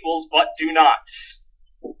have sequels, but do not.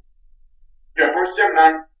 Yeah, Force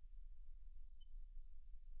Gemini.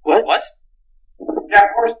 What? Yeah,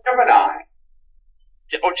 Force Gemini.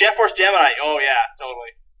 Jet Force Gemini. Oh, yeah,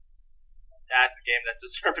 totally. That's a game that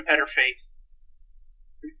deserved a better fate.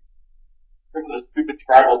 Remember the stupid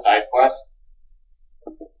tribal type quest?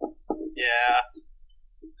 Yeah.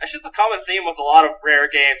 That's just a common theme with a lot of rare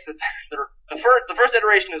games. The first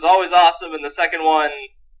iteration is always awesome, and the second one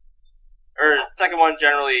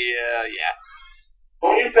generally, yeah.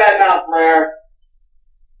 Don't use bad mouth, Rare.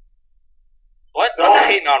 What? No. I'm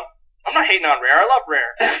not hating on Rare. I love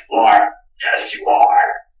Rare. Yes, you are. Yes, you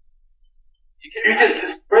are. You just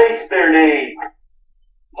disgraced their name.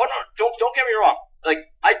 Oh no! Don't get me wrong. Like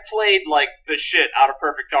I played like the shit out of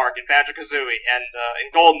Perfect Dark and Banjo-Kazooie and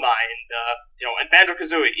GoldenEye and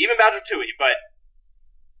Banjo-Kazooie, even Banjo-Tooie. But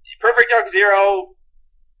Perfect Dark Zero,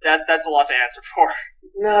 that's a lot to answer for.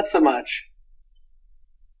 Not so much.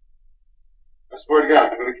 I swear to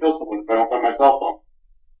God, I'm going to kill someone if I don't find my cell phone.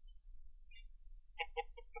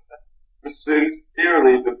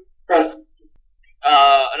 Sincerely, the press.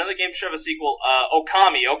 Another game should have a sequel.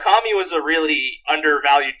 Okami. Okami was a really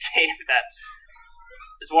undervalued game that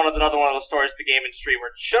is another one of those stories of the game industry where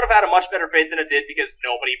it should have had a much better fate than it did because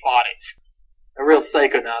nobody bought it. A real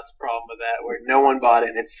Psychonauts problem with that, where no one bought it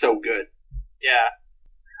and it's so good. Yeah.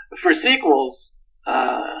 For sequels,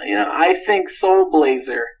 I think Soul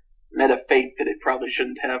Blazer met a fate that it probably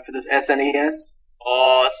shouldn't have for this SNES.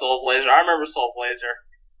 Oh, Soul Blazer. I remember Soul Blazer.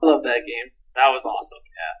 I love that game. That was awesome,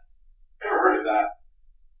 yeah. Never heard of that.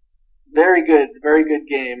 Very good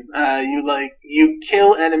game. You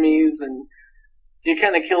kill enemies and you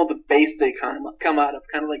kind of kill the base they come out of,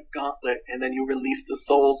 kind of like Gauntlet, and then you release the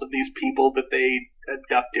souls of these people that they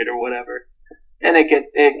abducted or whatever, and it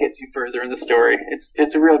gets you further in the story.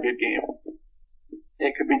 It's a real good game.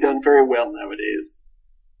 It could be done very well nowadays.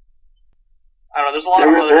 I don't know. There's a lot They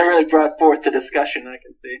of other. really brought forth the discussion. I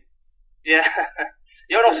can see. Yeah.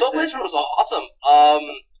 Soul Blazer was awesome.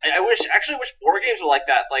 I wish board games were like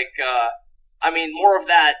that. Like, more of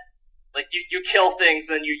that. Like you kill things,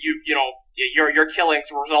 and your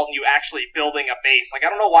killings result in you actually building a base. Like I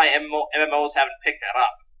don't know why MMOs haven't picked that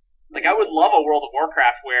up. Like I would love a World of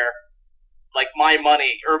Warcraft where, like my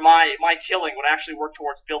money or my killing would actually work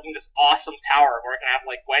towards building this awesome tower where I can have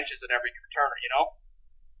like wenches at every turn.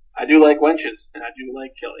 I do like wenches, and I do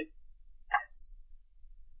like killing. Yes.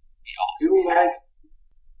 Be awesome. You guys,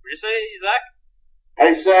 What did you say, Zach?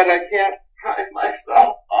 I said I can't find my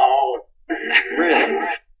cell phone. Really?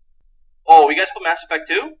 Oh, you guys put Mass Effect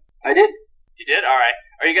 2? I did. You did? Alright.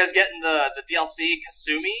 Are you guys getting the DLC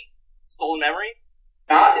Kasumi? Stolen Memory?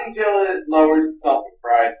 Not until it lowers the fucking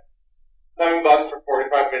price. $7 for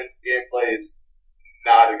 45 minutes of gameplay is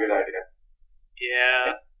not a good idea.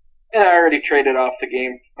 Yeah. And I already traded off the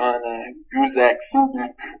game on Goose X.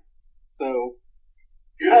 So,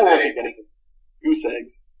 Goose I won't be eggs. getting Goose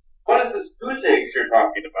Eggs. What is this goose eggs you're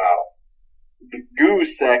talking about? The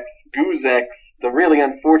Goose X, the really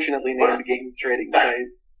unfortunately named game trading site.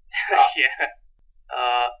 Yeah.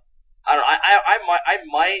 I don't know. I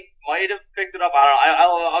might have picked it up. I don't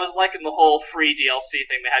know. I was liking the whole free DLC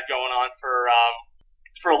thing they had going on for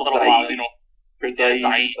a little while. You know, for Zaid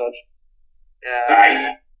and such.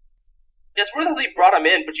 Yeah. It's weird that they brought him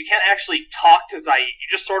in, but you can't actually talk to Zaid. You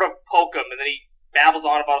just sort of poke him, and then he babbles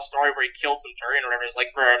on about a story where he killed some Turian or whatever. It's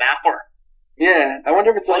like for an hour. Yeah, I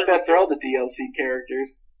wonder if it's like that for all the DLC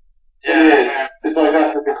characters. Yeah. It is. It's like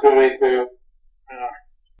that for Kasumi too.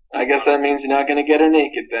 I guess that means you're not going to get her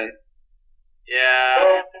naked then.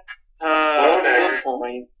 Yeah. That's the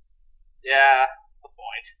point. Yeah, that's the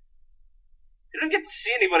point. You don't get to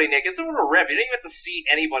see anybody naked. It's a little rip. You didn't even get to see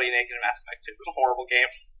anybody naked in Mass Effect 2. It was a horrible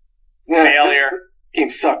game. Yeah, Failure. This game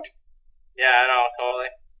sucked. Yeah, I know, totally.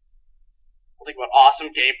 Think about awesome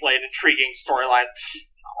gameplay and intriguing storyline.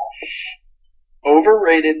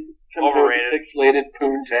 Overrated. Overrated. Pixelated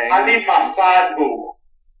poontang. I need my side boob.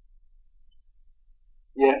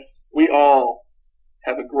 Yes, we all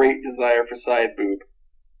have a great desire for side boob.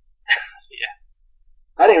 Yeah.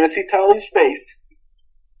 I didn't even see Tali's face.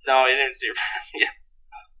 No, you didn't see her. Yeah.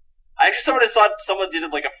 I actually saw someone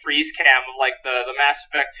did like a freeze cam of like the Mass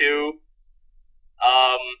Effect 2.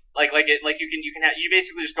 You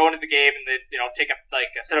basically just go into the game and then, you know,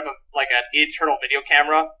 set up an internal video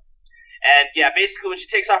camera. And yeah, basically when she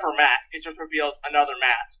takes off her mask, it just reveals another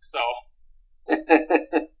mask. So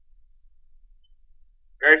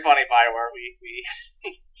very funny, BioWare. We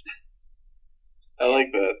I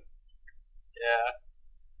like that. Yeah.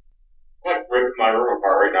 I'm like ripping my room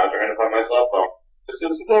apart right now trying to find my cell phone. Is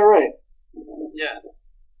that right? Yeah.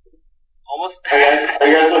 Almost. Are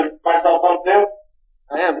you guys looking for my cell phone too?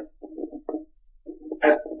 I am.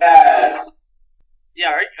 Yes.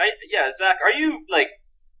 Yeah, Zach, are you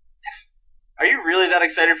really that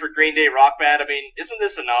excited for Green Day Rock Band? I mean, isn't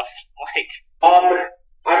this enough?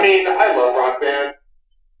 I mean, I love Rock Band.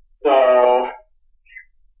 So,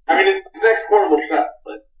 I mean, it's the next portable set,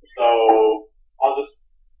 so I'll just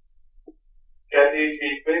get the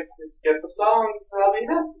achievements and get the songs, and I'll be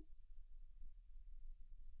happy.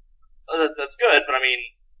 That's good, but I mean,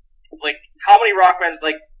 like, how many rock bands,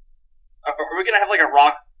 like, are we gonna have, like, a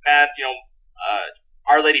rock band, you know,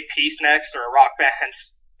 Our Lady Peace next, or a rock band?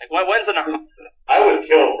 Like, when's enough? I would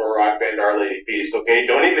kill for a Rock Band Our Lady Peace, okay?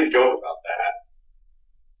 Don't even joke about that.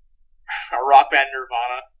 A rock band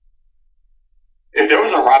Nirvana? If there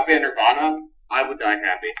was a Rock Band Nirvana, I would die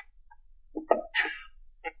happy.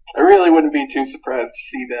 I really wouldn't be too surprised to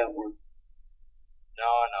see that one.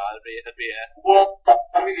 No, that'd be it. Well,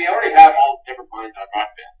 I mean, they already have all the different minds on Rock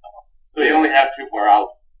Band, though. So they only have 2 more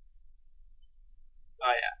out. Oh,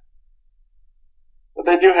 yeah. But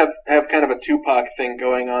they do have kind of a Tupac thing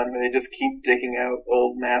going on where they just keep digging out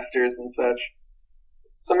old masters and such.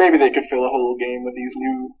 So maybe they could fill a whole game with these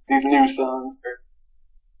new songs.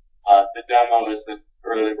 The demo is the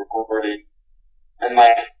early recording. And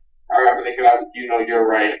like, I remember they came out with You Know You're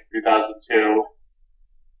Right, 2002.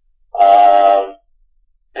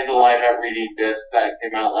 And the live out reading disc that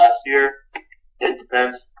came out last year. It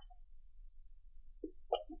depends.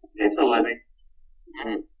 It's a living.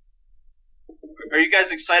 Are you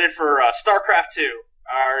guys excited for StarCraft 2?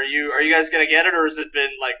 Are you guys gonna get it, or has it been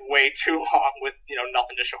like way too long with, you know,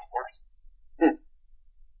 nothing to show for it?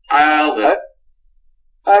 I'll live.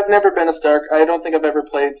 I've never been I don't think I've ever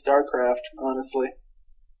played StarCraft, honestly.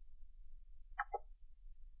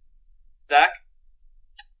 Zach?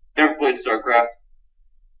 Never played StarCraft.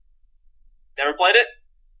 Never played it?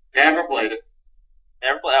 Never played it.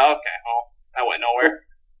 Never played. Oh, okay. Well, that went nowhere.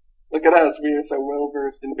 Look at us, we are so well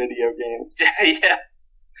versed in video games.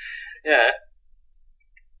 Yeah.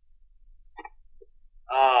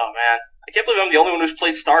 Oh man, I can't believe I'm the only one who's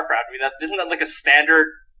played StarCraft. I mean, isn't that like a standard?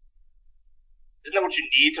 Isn't that what you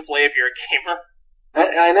need to play if you're a gamer?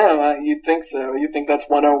 I know, you'd think so. You'd think that's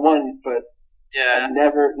 101, but yeah, I've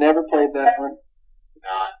never played that one.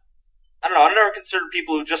 No. I don't know. I never considered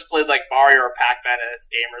people who just played like Mario or Pac-Man as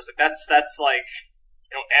gamers. Like that's like,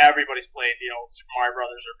 you know, everybody's played, you know, Super Mario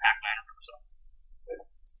Brothers or Pac-Man or whatever. So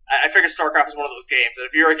I figured StarCraft is one of those games that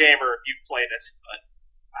if you're a gamer, you've played it. But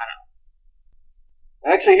I don't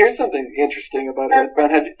know. Actually, here's something interesting about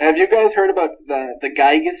Earthbound. Have you guys heard about the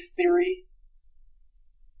Gygas theory?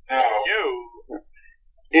 No.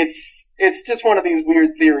 It's just one of these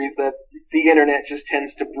weird theories that the internet just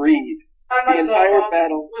tends to breed. The entire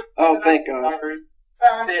battle. Oh, thank God.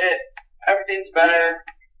 Found it. Everything's better.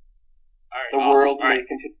 Alright, The world may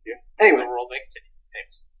continue. Anyway, The world may continue.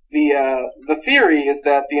 the theory is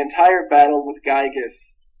that the entire battle with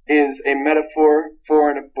Gygas is a metaphor for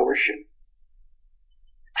an abortion.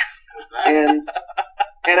 And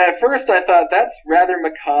at first I thought that's rather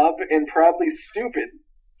macabre and probably stupid.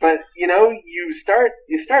 But, you start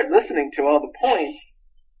listening to all the points,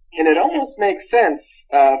 and it almost makes sense.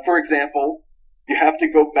 For example, you have to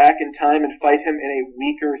go back in time and fight him in a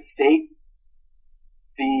weaker state.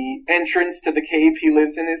 The entrance to the cave he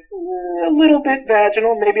lives in is a little bit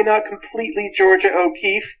vaginal, maybe not completely Georgia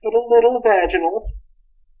O'Keeffe, but a little vaginal.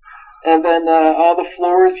 And then all the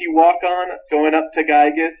floors you walk on, going up to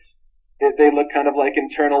Gygus, they look kind of like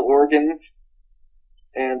internal organs.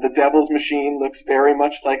 And the Devil's Machine looks very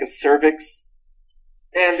much like a cervix.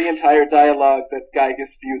 And the entire dialogue that Gygus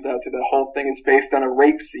spews out to the whole thing is based on a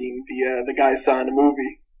rape scene the guy saw in a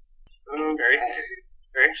movie. Very,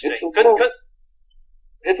 very interesting.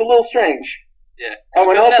 It's a little strange. Yeah. Oh,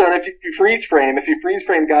 and also, if you freeze frame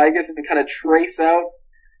Gygus and kind of trace out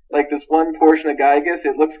like this one portion of Gygus,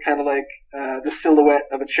 it looks kind of like the silhouette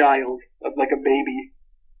of a child, of like a baby.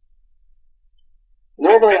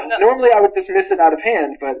 Normally I would dismiss it out of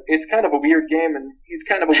hand, but it's kind of a weird game, and he's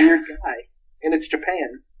kind of a weird guy, and it's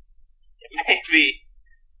Japan. Maybe.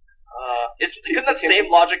 Could that same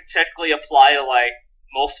logic technically apply to like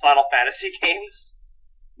most Final Fantasy games?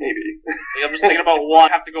 Maybe. Like, I'm just thinking about one.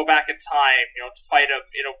 Have to go back in time, to fight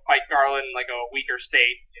Garland in like a weaker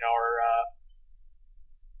state,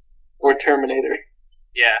 or Terminator.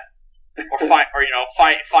 Yeah.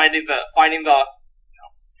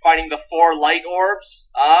 Finding the 4 light orbs.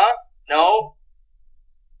 No.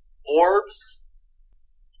 Orbs.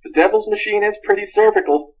 The Devil's Machine is pretty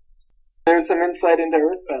cervical. There's some insight into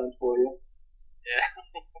Earthbound for you. Yeah.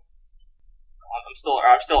 I'm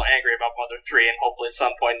still angry about Mother 3, and hopefully at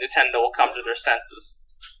some point Nintendo will come to their senses.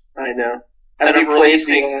 I know. Instead of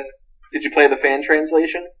releasing... Did you play the fan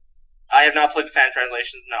translation? I have not played the fan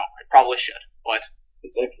translation, no. I probably should, but...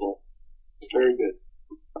 It's excellent. It's very good.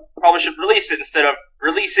 Probably should release it instead of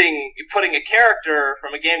putting a character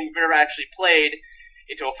from a game we've never actually played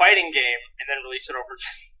into a fighting game, and then release it over...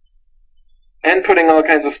 And putting all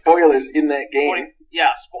kinds of spoilers in that game.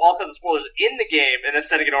 All kinds of spoilers in the game, and then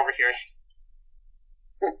sending it over here.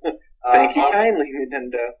 Thank you kindly,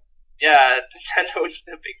 Nintendo. Yeah, Nintendo is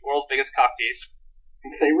the world's biggest cocktease.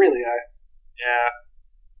 They really are. Yeah.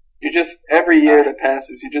 You just, every year that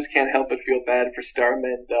passes, you just can't help but feel bad for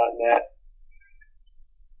Starmen.net.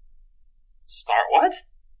 What?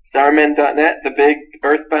 Starmen.net, the big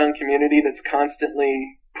Earthbound community that's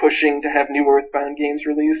constantly pushing to have new Earthbound games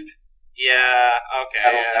released. Yeah,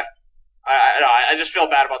 okay, I just feel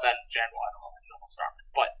bad about that in general. I don't know Starman,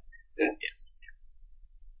 but yes.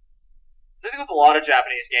 So I think with a lot of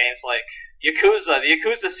Japanese games, like Yakuza, the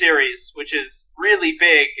Yakuza series, which is really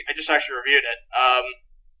big. I just actually reviewed it.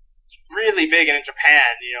 It's really big in Japan,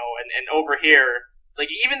 and over here, like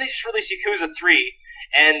even they just released Yakuza 3,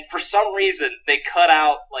 and for some reason they cut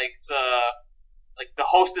out like the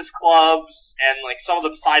hostess clubs and like some of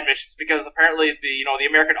the side missions because apparently the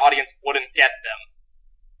American audience wouldn't get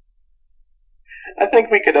them. I think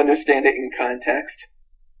we could understand it in context.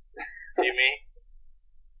 You mean?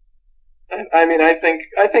 I mean, I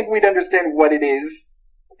think we'd understand what it is.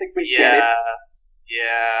 I think we get it.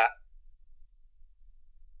 Yeah.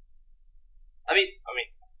 I mean,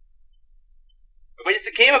 but it's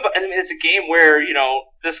a game about. I mean, it's a game where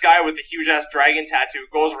this guy with the huge ass dragon tattoo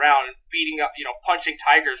goes around beating up, punching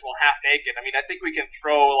tigers while half naked. I mean, I think we can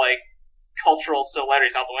throw like cultural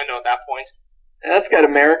similarities out the window at that point. That's got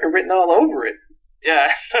America written all over it. Yeah,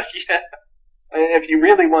 yeah. I mean, if you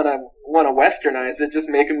really want to westernize it, just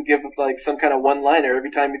make him give like some kind of one-liner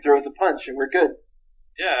every time he throws a punch, and we're good.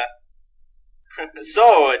 Yeah.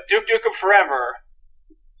 So, Duke Nukem Forever.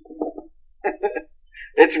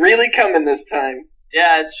 It's really coming this time.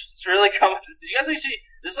 Yeah, it's really coming. Did you guys actually?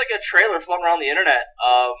 There's like a trailer floating around the internet.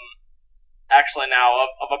 Actually now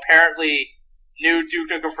of apparently new Duke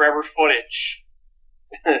Nukem Forever footage.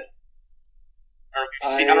 I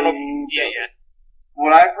don't know if you've seen it yet.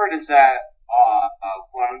 What I've heard is that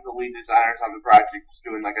one of the lead designers on the project was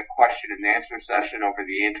doing like a question and answer session over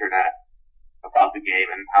the internet about the game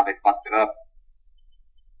and how they fucked it up.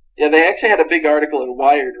 Yeah, they actually had a big article in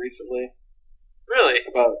Wired recently. Really?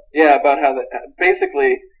 About how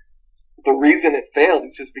basically the reason it failed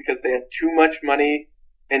is just because they had too much money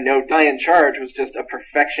and no guy in charge was just a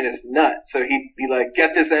perfectionist nut. So he'd be like,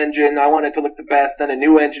 get this engine, I want it to look the best, then a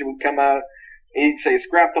new engine would come out. He'd say,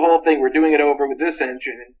 scrap the whole thing, we're doing it over with this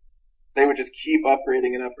engine. And they would just keep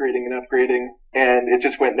upgrading and upgrading and upgrading, and it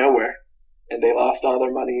just went nowhere. And they lost all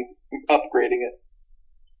their money upgrading it.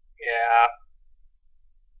 Yeah.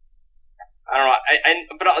 I don't know.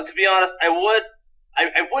 But to be honest, I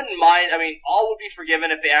wouldn't mind. I mean, all would be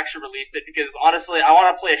forgiven if they actually released it, because honestly, I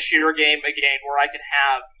want to play a shooter game again where I can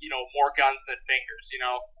have, more guns than fingers,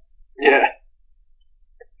 Yeah.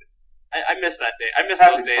 I miss that day. I miss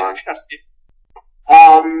That'd those be days. fun. Trust me.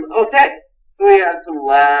 Okay. So we had some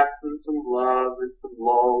laughs and some love and some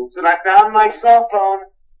lulls, and I found my cell phone,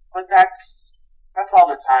 but that's all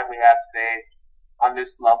the time we have today on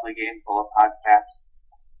this lovely GameCola Podcast.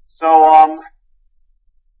 So, I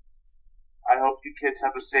hope you kids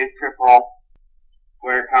have a safe trip home.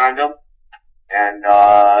 Wear a condom, and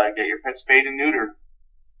get your pets spayed and neutered.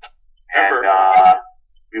 And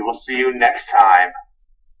we will see you next time.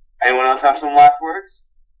 Anyone else have some last words?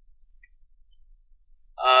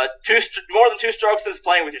 More than 2 strokes is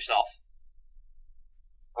playing with yourself.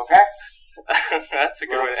 Okay. That's a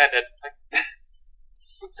good way to end it.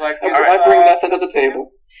 Looks like I bring nothing to the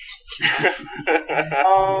table.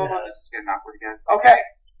 Oh, this is getting awkward again. Okay.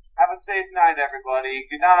 Have a safe night, everybody.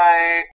 Good night.